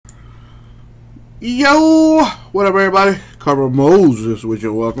Yo, what up, everybody? Carver Moses with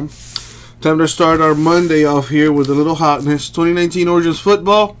you. Welcome. Time to start our Monday off here with a little hotness. 2019 Origins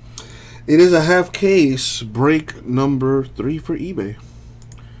football. It is a half case break number 3 for eBay.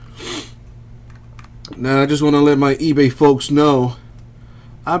 Now, I just want to let my eBay folks know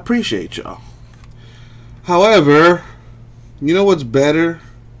I appreciate y'all. However, you know what's better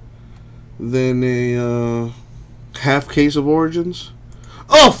than a half case of Origins?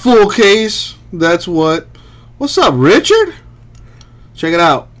 A full case. That's what. What's up, Richard? Check it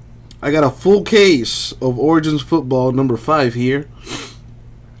out. I got a full case of Origins football number 5 here.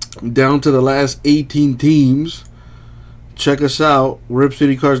 Down to the last 18 teams. Check us out.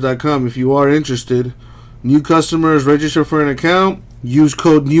 RipCityCards.com if you are interested. New customers register for an account. Use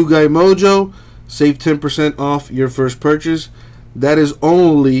code NewGuyMojo. Save 10% off your first purchase. That is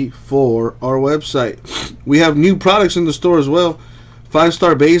only for our website. We have new products in the store as well.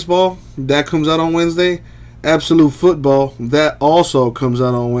 5-Star Baseball, that comes out on Wednesday. Absolute Football, that also comes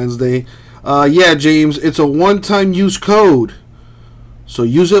out on Wednesday. Yeah, James, it's a one-time use code, so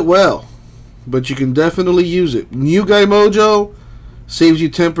use it well. But you can definitely use it. New Guy Mojo saves you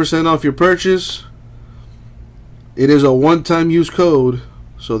 10% off your purchase. It is a one-time use code,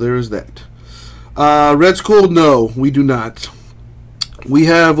 so there is that. Red School, no, we do not. We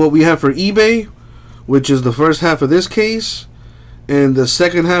have what we have for eBay, which is the first half of this case. And the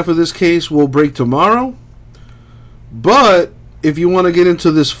second half of this case will break tomorrow. But if you want to get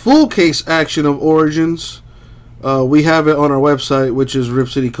into this full case action of Origins, we have it on our website, which is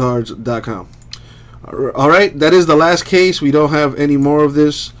RipCityCards.com. Alright, that is the last case. We don't have any more of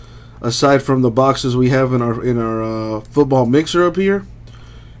this aside from the boxes we have in our football mixer up here.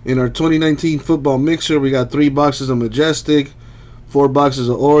 In our 2019 football mixer, we got 3 boxes of Majestic, 4 boxes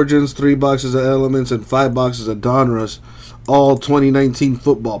of Origins, 3 boxes of Elements, and 5 boxes of Donruss. All 2019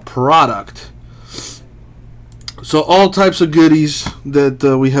 football product. So all types of goodies that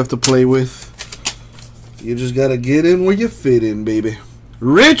we have to play with. You just gotta get in where you fit in, baby.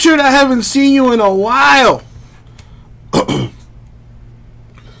 Richard, I haven't seen you in a while.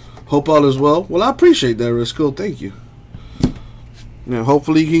 Hope all is well. Well, I appreciate that, Risco. Thank you. Now,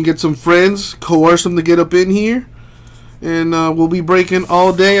 hopefully you can get some friends, coerce them to get up in here, and we'll be breaking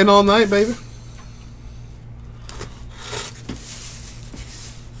all day and all night, baby.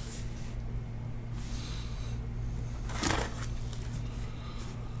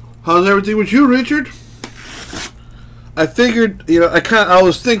 How's everything with you, Richard? I figured, you know, I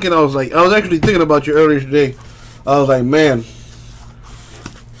was actually thinking about you earlier today. I was like, man,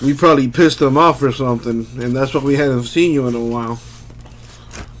 we probably pissed them off or something, and that's why we hadn't seen you in a while.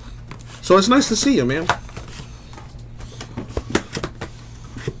 So it's nice to see you, man.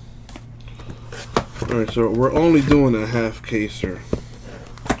 Alright, so we're only doing a half caser.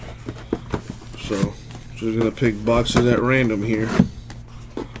 So, just gonna pick boxes at random here.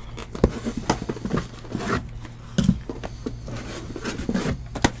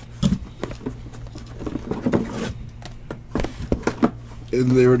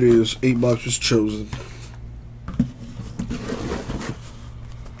 And there it is, 8 boxes chosen.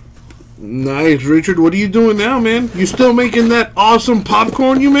 Nice, Richard. What are you doing now, man? You still making that awesome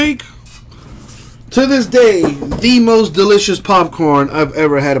popcorn you make? To this day, the most delicious popcorn I've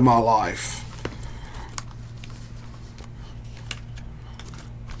ever had in my life.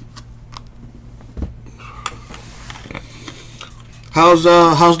 How's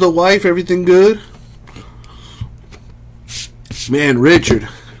the wife? Everything good? Man, Richard,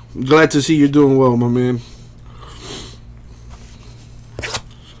 I'm glad to see you're doing well, my man.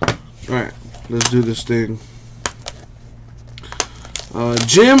 Alright, let's do this thing.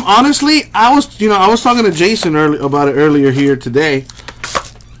 Jim, honestly, I was talking to Jason about it earlier here today.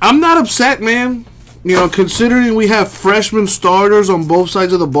 I'm not upset, man. You know, considering we have freshman starters on both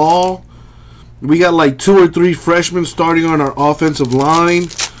sides of the ball. We got like 2 or 3 freshmen starting on our offensive line.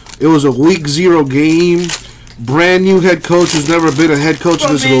 It was a week 0 game. Brand new head coach who's never been a head coach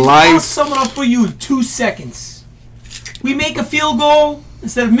in his life. I'll sum it up for you in 2 seconds. We make a field goal.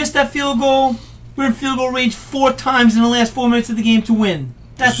 Instead of miss that field goal, we're in field goal range 4 times in the last 4 minutes of the game to win.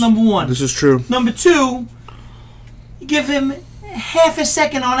 That's number 1. This is true. Number 2, you give him half a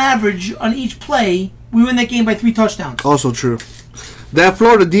second on average on each play. We win that game by 3 touchdowns. Also true. That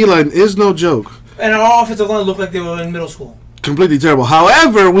Florida D-line is no joke. And our offensive line looked like they were in middle school. Completely terrible.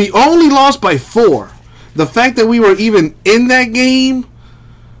 However, we only lost by 4. The fact that we were even in that game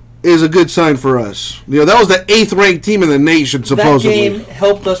is a good sign for us. You know, that was the 8th ranked team in the nation, supposedly. That game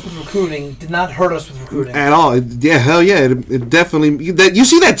helped us with recruiting, did not hurt us with recruiting. At all. Yeah, hell yeah. It definitely... You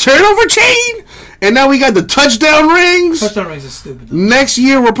see that turnover chain? And now we got the touchdown rings. Touchdown rings is stupid. Though. Next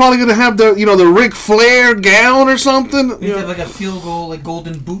year we're probably gonna have the the Ric Flair gown or something. We have like a field goal like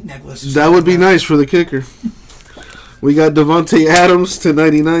golden boot necklace. That would be nice for the kicker. We got Devontae Adams to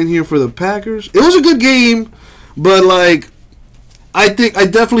 99 here for the Packers. It was a good game, but like I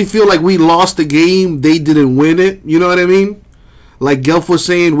definitely feel like we lost the game. They didn't win it. You know what I mean? Like Gelf was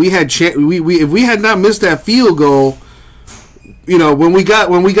saying, we had if we had not missed that field goal, when we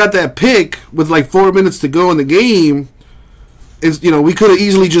got that pick with like 4 minutes to go in the game, we could have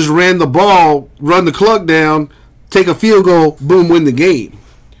easily just ran the ball, run the clock down, take a field goal, boom, win the game.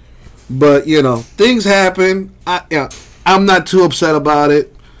 But things happen. I'm not too upset about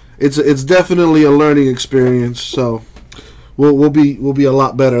it. It's definitely a learning experience. So we'll be a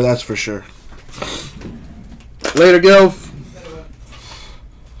lot better. That's for sure. Later, Gelf.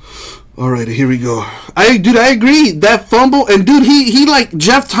 All right, here we go. I agree. That fumble, and dude, he like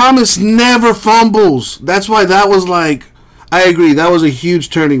Jeff Thomas never fumbles. That's why that was like, I agree. That was a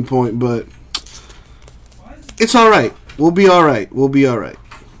huge turning point, but it's all right. We'll be all right.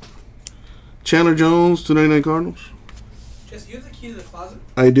 Chandler Jones, 299 Cardinals. Jess, you have the key to the closet?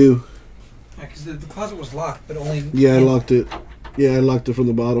 I do. Yeah, because the closet was locked, but only... Yeah, I locked it. Yeah, I locked it from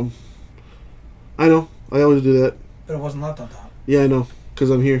the bottom. I know. I always do that. But it wasn't locked on top. Yeah, I know. Because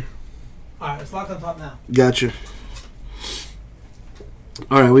I'm here. Alright, it's locked on top now. Gotcha.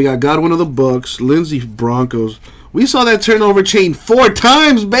 Alright, we got Godwin of the Bucks. Lindsey Broncos. We saw that turnover chain 4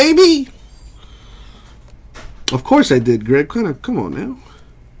 times, baby! Of course I did, Greg. Come on now.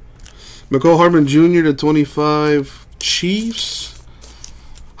 McCall Hardman Jr. to 25 Chiefs.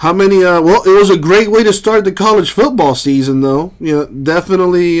 How many? Well, it was a great way to start the college football season, though.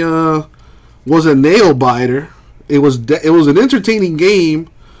 Definitely was a nail biter. It was an entertaining game.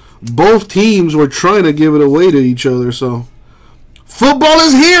 Both teams were trying to give it away to each other. So, football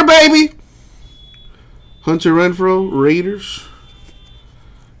is here, baby. Hunter Renfrow, Raiders.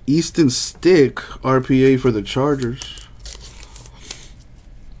 Easton Stick, RPA for the Chargers.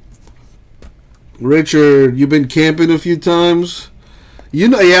 Richard, you've been camping a few times.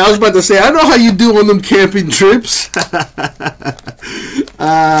 Yeah, I was about to say, I know how you do on them camping trips.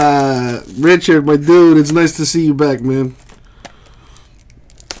 Richard, my dude, it's nice to see you back, man.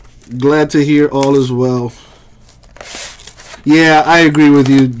 Glad to hear all is well. Yeah, I agree with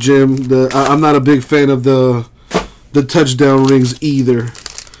you, Jim. I'm not a big fan of the touchdown rings either.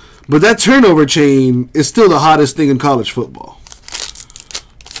 But that turnover chain is still the hottest thing in college football.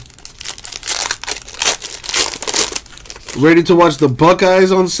 Ready to watch the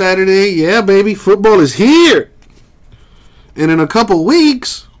Buckeyes on Saturday? Yeah, baby. Football is here. And in a couple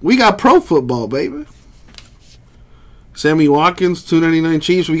weeks, we got pro football, baby. Sammy Watkins, 299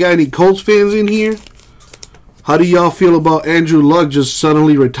 Chiefs. We got any Colts fans in here? How do y'all feel about Andrew Luck just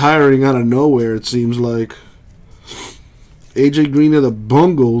suddenly retiring out of nowhere, it seems like? AJ Green of the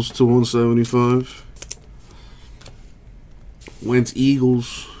Bungles to 175. Wentz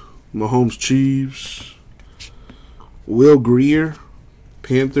Eagles. Mahomes Chiefs. Will Greer,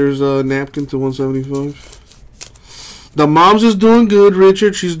 Panthers napkin to 175. The mom's is doing good,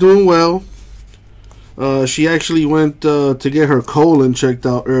 Richard. She's doing well. She actually went to get her colon checked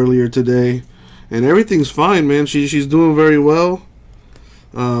out earlier today, and everything's fine, man. She's doing very well.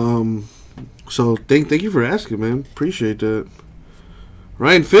 So thank you for asking, man. Appreciate that.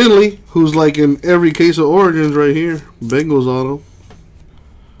 Ryan Finley, who's like in every case of Origins right here. Bengals auto.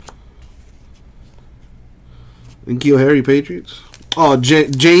 And N'Keal Harry, Patriots. Oh,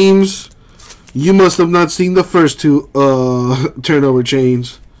 James, you must have not seen the first 2 turnover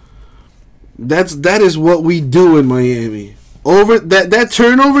chains. That is what we do in Miami. That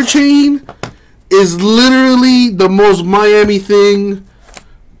turnover chain is literally the most Miami thing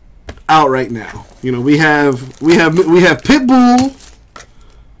out right now. We have Pitbull,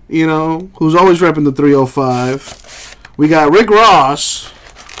 who's always repping the 305. We got Rick Ross,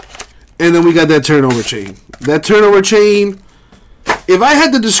 and then we got that turnover chain. That turnover chain, if I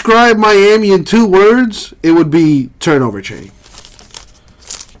had to describe Miami in 2 words, it would be turnover chain.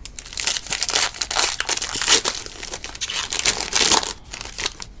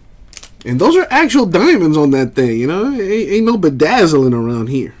 And those are actual diamonds on that thing, Ain't no bedazzling around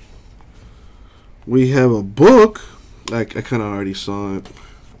here. We have a book. I kind of already saw it.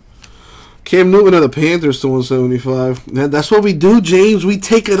 Cam Newton of the Panthers to 175. That's what we do, James. We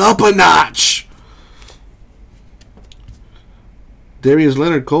take it up a notch. Darius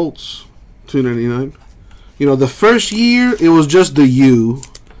Leonard, Colts, 299. The first year, it was just the U.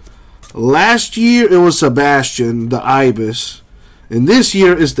 Last year, it was Sebastian, the Ibis. And this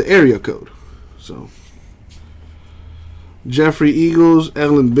year, it's the area code. So, Jeffrey Eagles,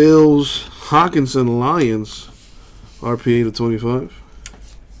 Ellen Bills, Hawkinson Lions, RPA to 25.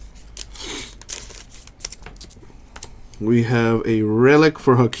 We have a relic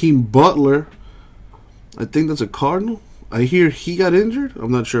for Hakeem Butler. I think that's a Cardinal. I hear he got injured.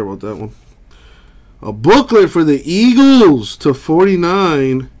 I'm not sure about that one. A booklet for the Eagles to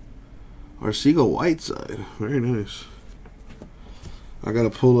 49. Arcega Whiteside. Very nice. I got to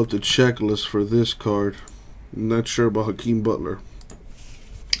pull up the checklist for this card. I'm not sure about Hakeem Butler.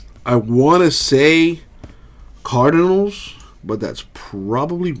 I want to say Cardinals, but that's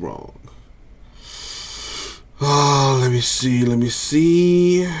probably wrong. Oh, let me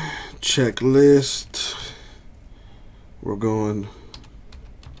see. Checklist. We're going.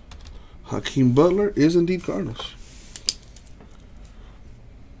 Hakeem Butler is indeed Cardinals.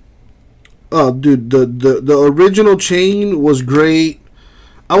 Oh, dude, the original chain was great.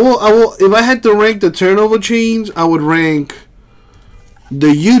 I will. If I had to rank the turnover chains, I would rank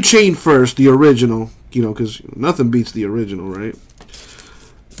the U chain first, the original. You know, because nothing beats the original, right?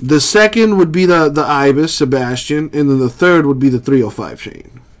 The second would be the Ibis, Sebastian, and then the third would be the 305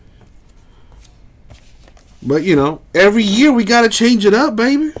 chain. But, you know, every year we got to change it up,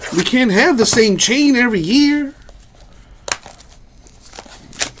 baby. We can't have the same chain every year.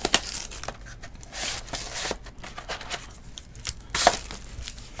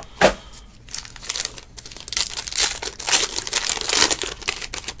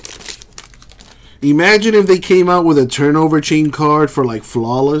 Imagine if they came out with a turnover chain card for, like,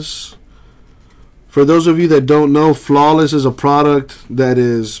 Flawless. For those of you that don't know, Flawless is a product that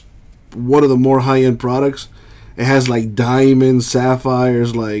is one of the more high-end products. It has like diamonds,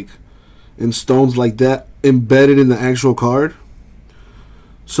 sapphires, like, and stones like that embedded in the actual card.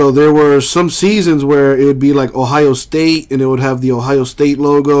 So there were some seasons where it would be like Ohio State, and it would have the Ohio State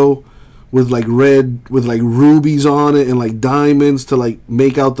logo with like red, with like rubies on it and like diamonds to like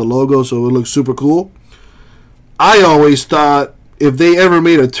make out the logo, so it would look super cool. I always thought if they ever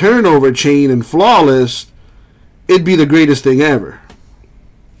made a turnover chain in Flawless, it'd be the greatest thing ever.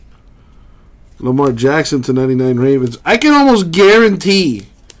 Lamar Jackson to 99 Ravens. I can almost guarantee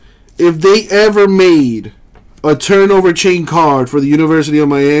if they ever made a turnover chain card for the University of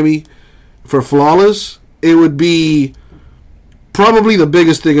Miami for Flawless, it would be probably the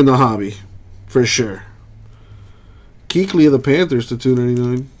biggest thing in the hobby. For sure. Kuechly of the Panthers to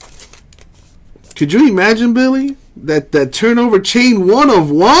 299. Could you imagine, Billy? That turnover chain 1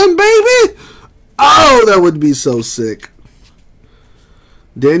 of 1, baby? Oh, that would be so sick.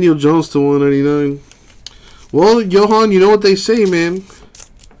 Daniel Jones to 199. Well, Johan, you know what they say, man.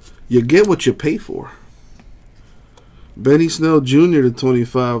 You get what you pay for. Benny Snell Jr. to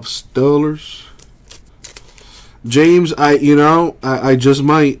 25. Steelers. James, I just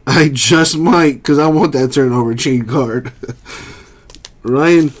might. Because I want that turnover chain card.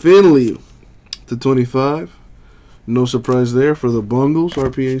 Ryan Finley to 25. No surprise there for the Bungles,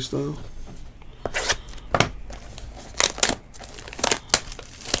 RPA style.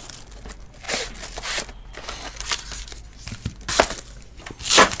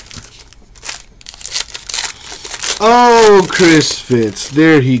 Oh, Chris Fitz.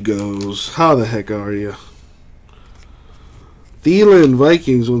 There he goes. How the heck are you? Thielen,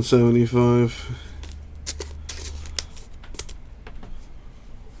 Vikings, 175.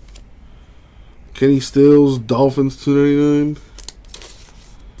 Kenny Stills, Dolphins, 299.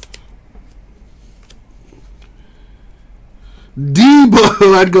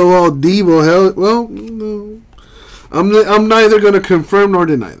 Debo, I'd go all Debo. Hell, well, no. I'm neither going to confirm nor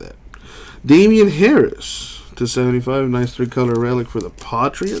deny that. Damian Harris to 75. Nice 3-color relic for the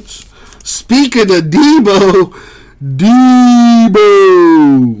Patriots. Speaking of Debo,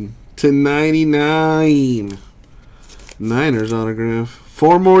 to 99. Niners autograph.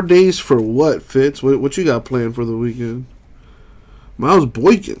 4 more days for what, Fitz? What you got planned for the weekend? Miles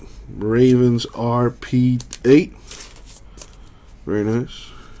Boykin. Ravens RP8. Very nice.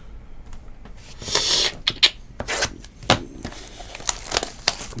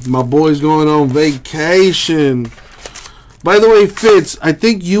 My boy's going on vacation. By the way, Fitz, I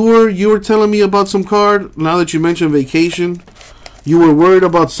think you were telling me about some card. Now that you mentioned vacation, you were worried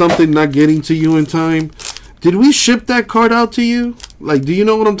about something not getting to you in time. Did we ship that card out to you? Like, do you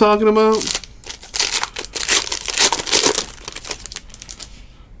know what I'm talking about?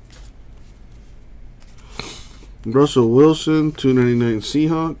 Russell Wilson, 299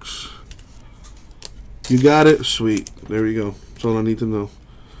 Seahawks. You got it? Sweet. There we go. That's all I need to know.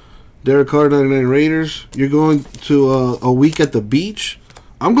 Derek Carr, 99 Raiders. You're going to a week at the beach?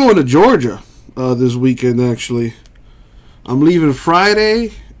 I'm going to Georgia this weekend, actually. I'm leaving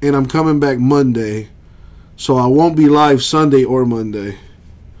Friday, and I'm coming back Monday. So I won't be live Sunday or Monday.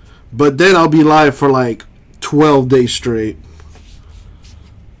 But then I'll be live for like 12 days straight.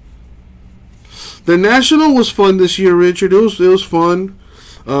 The National was fun this year, Richard. It was fun.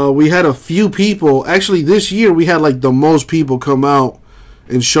 We had a few people. Actually, this year we had like the most people come out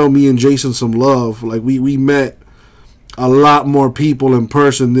and show me and Jason some love. Like we met a lot more people in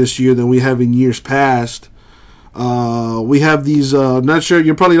person this year than we have in years past. We have these. Not sure,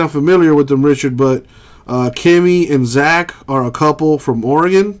 you're probably not familiar with them, Richard, but Kimmy and Zach are a couple from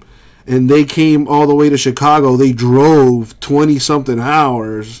Oregon, and they came all the way to Chicago. They drove 20-something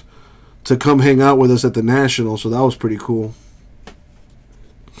hours to come hang out with us at the National, so that was pretty cool.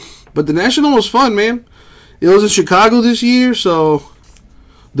 But the National was fun, man. It was in Chicago this year, so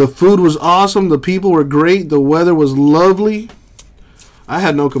the food was awesome. The people were great. The weather was lovely. I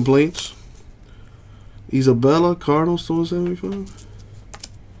had no complaints. Isabella, Cardinals, 275.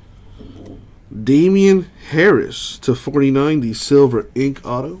 Damian Harris to 49, the silver ink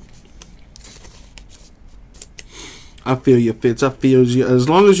auto. I feel you, Fitz. I feel you. As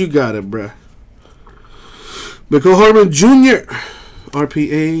long as you got it, bruh. Michael Harmon Jr.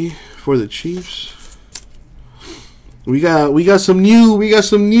 RPA for the Chiefs. We got some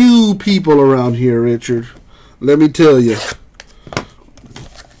new people around here, Richard. Let me tell you.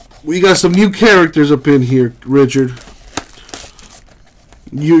 We got some new characters up in here, Richard.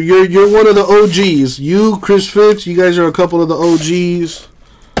 You're one of the OGs. You, Chris Fitz, you guys are a couple of the OGs.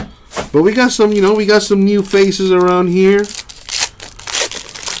 But we got some, we got some new faces around here.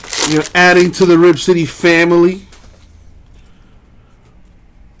 Adding to the Rip City family.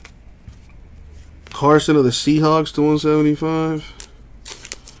 Carson of the Seahawks to 175.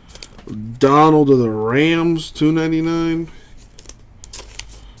 Donald of the Rams, 299.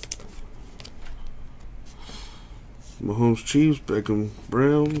 Mahomes Chiefs, Beckham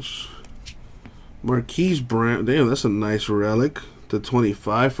Browns. Marquise Brown. Damn, that's a nice relic. To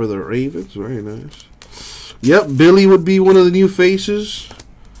 25 for the Ravens. Very nice. Yep, Billy would be one of the new faces.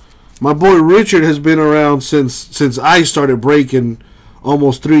 My boy Richard has been around since I started breaking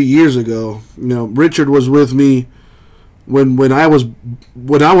almost 3 years ago. Richard was with me when I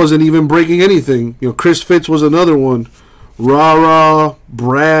wasn't even breaking anything. Chris Fitz was another one. Rara,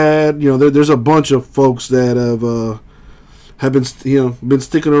 Brad. There's a bunch of folks that have been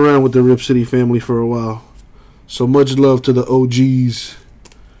sticking around with the Rip City family for a while. So much love to the OGs.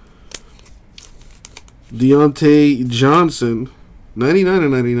 Deontay Johnson,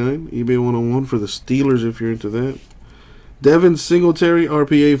 99/99. eBay 101 for the Steelers if you're into that. Devin Singletary,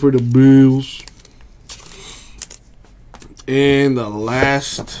 RPA for the Bills. And the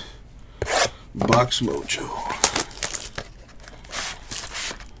last Box Mojo.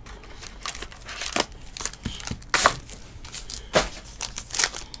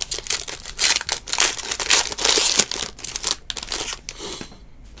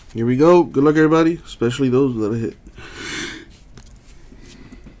 Here we go. Good luck, everybody, especially those that I hit.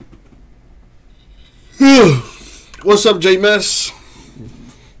 What's up, J-Mess?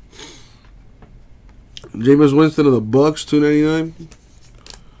 Jameis Winston of the Bucks, 299.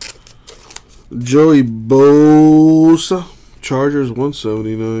 Joey Bosa, Chargers,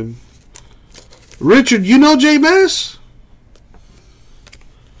 179. Richard, you know J-Mess?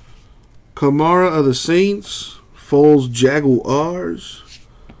 Kamara of the Saints. Foles, Jaguars.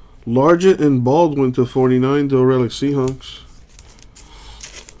 Largent and Baldwin to 49 to Relic Seahawks.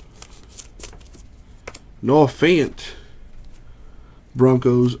 Noah Fant.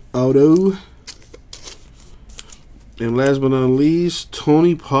 Broncos auto. And last but not least,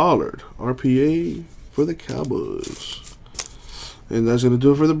 Tony Pollard. RPA for the Cowboys. And that's going to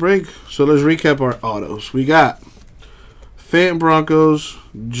do it for the break. So let's recap our autos. We got Fant Broncos.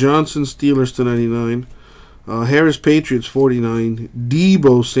 Johnson Steelers to 99. Harris Patriots 49,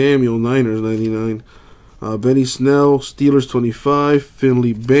 Debo Samuel Niners 99, Benny Snell Steelers 25,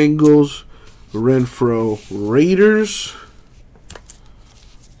 Finley Bengals, Renfro Raiders,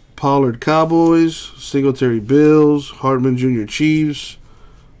 Pollard Cowboys, Singletary Bills, Hartman Jr. Chiefs,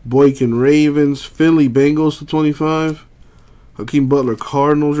 Boykin Ravens, Finley Bengals to 25, Hakeem Butler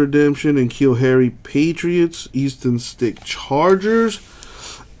Cardinals Redemption, and Keel Harry Patriots, Easton Stick Chargers,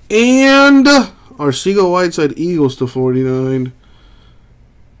 and Arcego Whiteside Eagles to 49.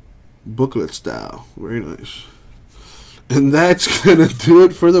 Booklet style. Very nice. And that's going to do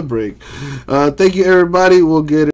it for the break. Thank you, everybody. We'll get it.